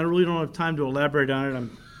 guys, and I really don't have time to elaborate on it.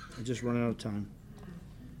 I'm just running out of time.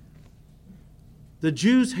 The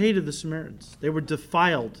Jews hated the Samaritans. They were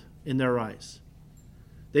defiled in their eyes.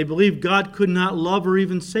 They believed God could not love or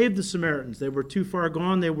even save the Samaritans. They were too far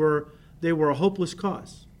gone. They were a hopeless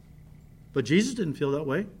cause. But Jesus didn't feel that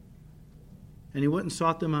way. And he went and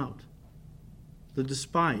sought them out. The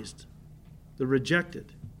despised, the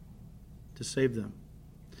rejected, to save them.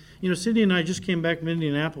 You know, Cindy and I just came back from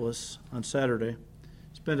Indianapolis on Saturday.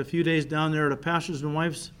 Spent a few days down there at a pastors and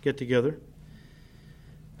wives get-together.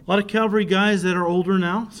 A lot of Calvary guys that are older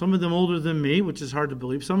now. Some of them older than me, which is hard to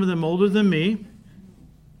believe. Some of them older than me.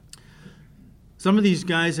 Some of these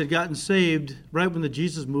guys had gotten saved right when the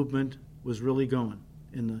Jesus movement was really going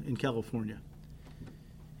in California.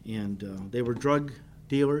 And they were drug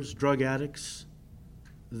dealers, drug addicts.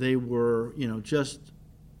 They were, just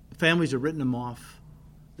families had written them off.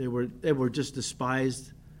 They were just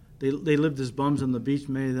despised. They lived as bums on the beach,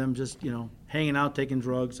 many of them just, hanging out, taking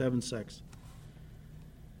drugs, having sex.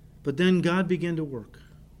 But then God began to work.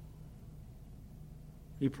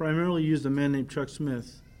 He primarily used a man named Chuck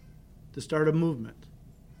Smith to start a movement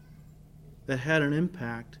that had an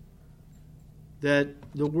impact that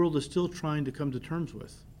the world is still trying to come to terms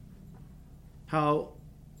with. How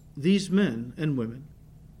these men and women,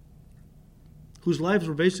 whose lives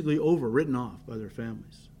were basically over, written off by their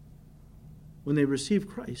families, when they received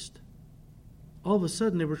Christ, all of a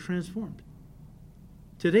sudden they were transformed.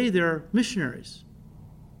 Today they're missionaries.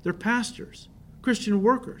 They're pastors, Christian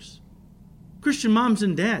workers, Christian moms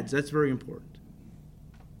and dads. That's very important.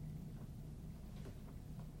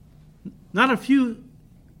 Not a few,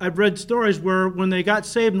 I've read stories where when they got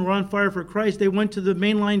saved and were on fire for Christ, they went to the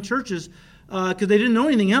mainline churches because they didn't know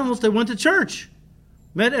anything else. They went to church,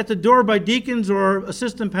 met at the door by deacons or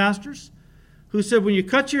assistant pastors who said, when you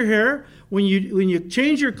cut your hair, when you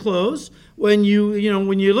change your clothes, when you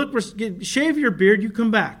shave your beard, you come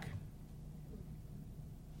back.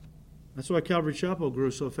 That's why Calvary Chapel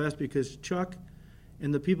grew so fast, because Chuck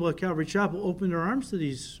and the people at Calvary Chapel opened their arms to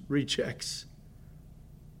these rejects.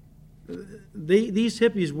 These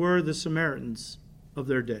hippies were the Samaritans of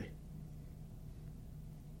their day.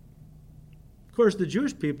 Of course, the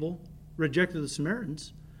Jewish people rejected the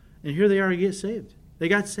Samaritans, and here they are to get saved. They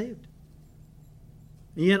got saved.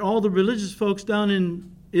 And yet all the religious folks down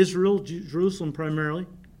in Israel, Jerusalem primarily,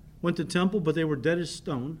 went to temple, but they were dead as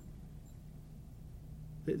stone.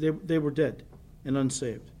 They were dead and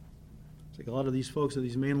unsaved. It's like a lot of these folks at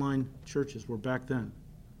these mainline churches were back then.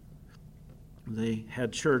 They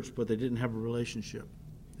had church, but they didn't have a relationship.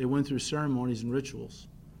 They went through ceremonies and rituals.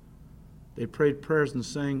 They prayed prayers and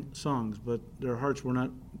sang songs, but their hearts were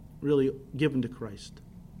not really given to Christ.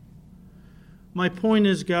 My point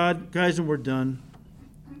is, guys, and we're done.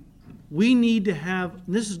 We need to have,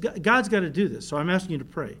 God's got to do this, so I'm asking you to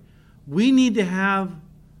pray. We need to have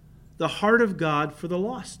the heart of God for the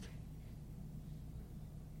lost.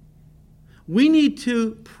 We need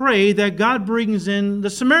to pray that God brings in the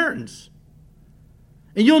Samaritans.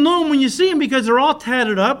 And you'll know them when you see them, because they're all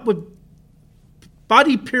tatted up with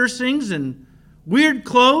body piercings and weird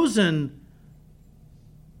clothes, and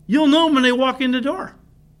you'll know them when they walk in the door.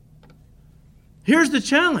 Here's the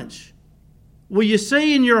challenge. Will you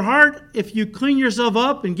say in your heart, if you clean yourself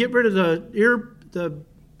up and get rid of the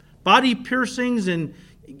body piercings and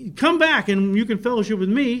come back and you can fellowship with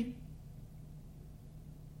me?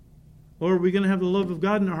 Or are we going to have the love of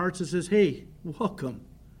God in our hearts that says, hey, welcome.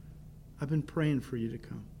 I've been praying for you to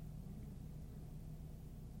come.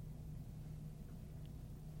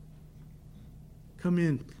 Come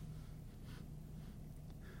in.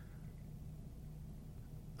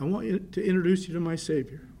 I want to introduce you to my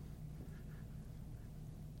Savior.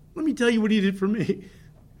 Let me tell you what he did for me.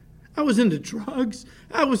 I was into drugs.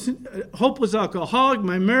 I was a hopeless alcoholic.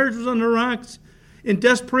 My marriage was on the rocks. In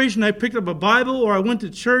desperation, I picked up a Bible or I went to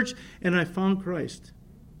church and I found Christ.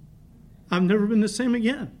 I've never been the same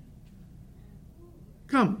again.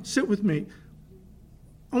 Come, sit with me.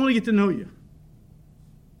 I want to get to know you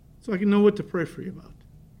so I can know what to pray for you about.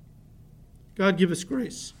 God, give us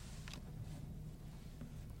grace.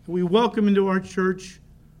 We welcome into our church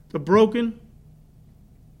the broken,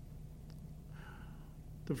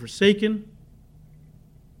 the forsaken,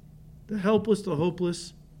 the helpless, the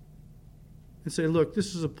hopeless, and say, look,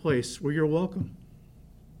 this is a place where you're welcome.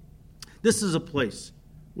 This is a place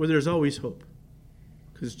where there's always hope,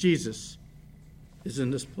 because Jesus is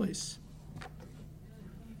in this place.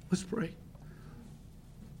 Let's pray.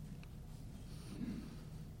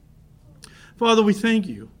 Father, we thank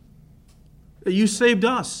you that you saved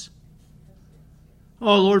us.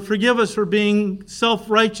 Oh, Lord, forgive us for being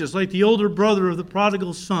self-righteous like the older brother of the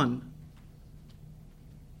prodigal son.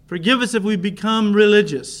 Forgive us if we become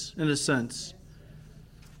religious, in a sense.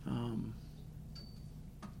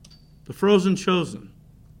 The frozen chosen.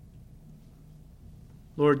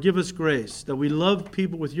 Lord, give us grace that we love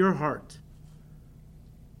people with your heart.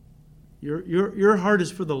 Your heart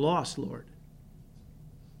is for the lost, Lord.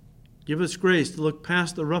 Give us grace to look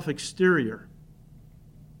past the rough exterior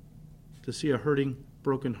to see a hurting,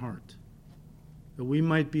 broken heart, that we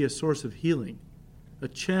might be a source of healing, a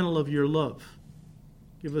channel of your love.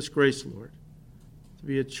 Give us grace, Lord, to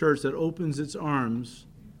be a church that opens its arms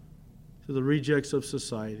to the rejects of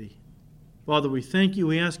society. Father, we thank you.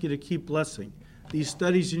 We ask you to keep blessing these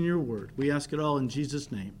studies in your word. We ask it all in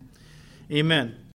Jesus' name. Amen.